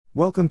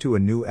Welcome to a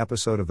new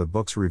episode of the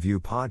Books Review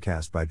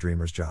podcast by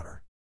Dreamers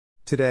Jodder.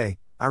 Today,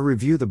 I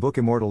review the book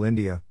Immortal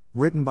India,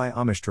 written by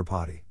Amish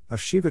Tripathi, of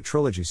Shiva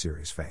Trilogy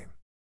series fame.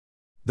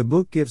 The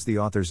book gives the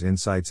author's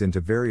insights into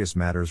various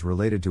matters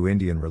related to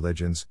Indian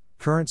religions,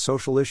 current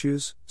social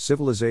issues,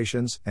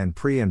 civilizations, and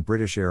pre- and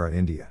British-era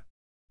India.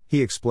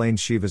 He explains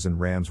Shiva's and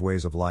Ram's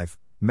ways of life,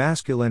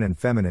 masculine and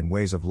feminine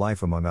ways of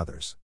life among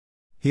others.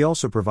 He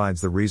also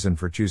provides the reason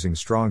for choosing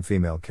strong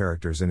female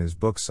characters in his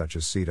books such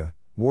as Sita,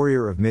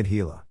 warrior of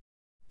Midhila.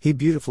 He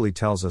beautifully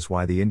tells us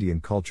why the Indian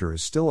culture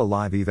is still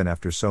alive even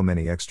after so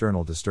many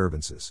external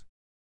disturbances.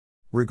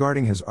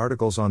 Regarding his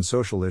articles on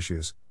social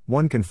issues,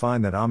 one can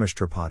find that Amish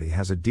Tripathi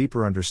has a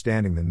deeper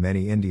understanding than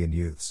many Indian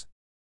youths.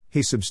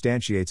 He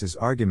substantiates his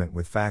argument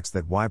with facts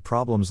that why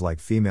problems like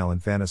female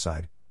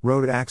infanticide,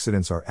 road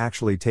accidents are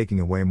actually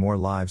taking away more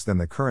lives than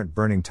the current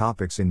burning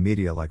topics in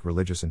media like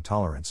religious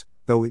intolerance.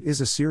 Though it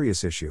is a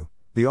serious issue,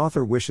 the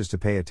author wishes to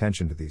pay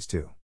attention to these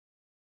too.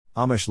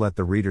 Amish let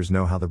the readers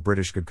know how the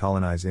British could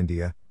colonize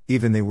India,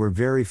 even they were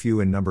very few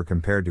in number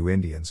compared to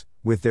Indians,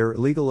 with their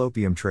illegal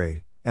opium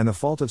trade, and the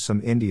fault of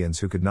some Indians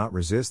who could not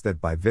resist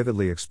that by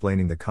vividly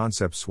explaining the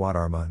concepts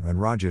Swadharma and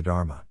Rajya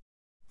Dharma.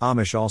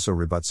 Amish also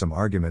rebuts some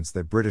arguments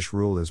that British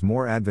rule is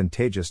more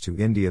advantageous to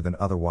India than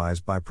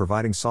otherwise by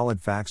providing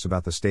solid facts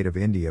about the state of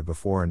India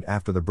before and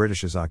after the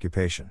British's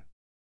occupation.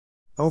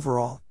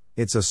 Overall,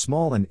 it's a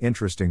small and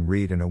interesting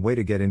read and a way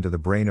to get into the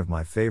brain of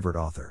my favorite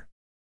author.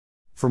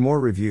 For more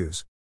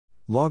reviews,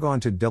 log on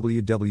to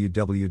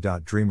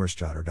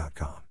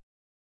www.dreamersjodder.com.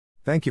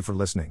 Thank you for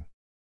listening.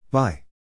 Bye.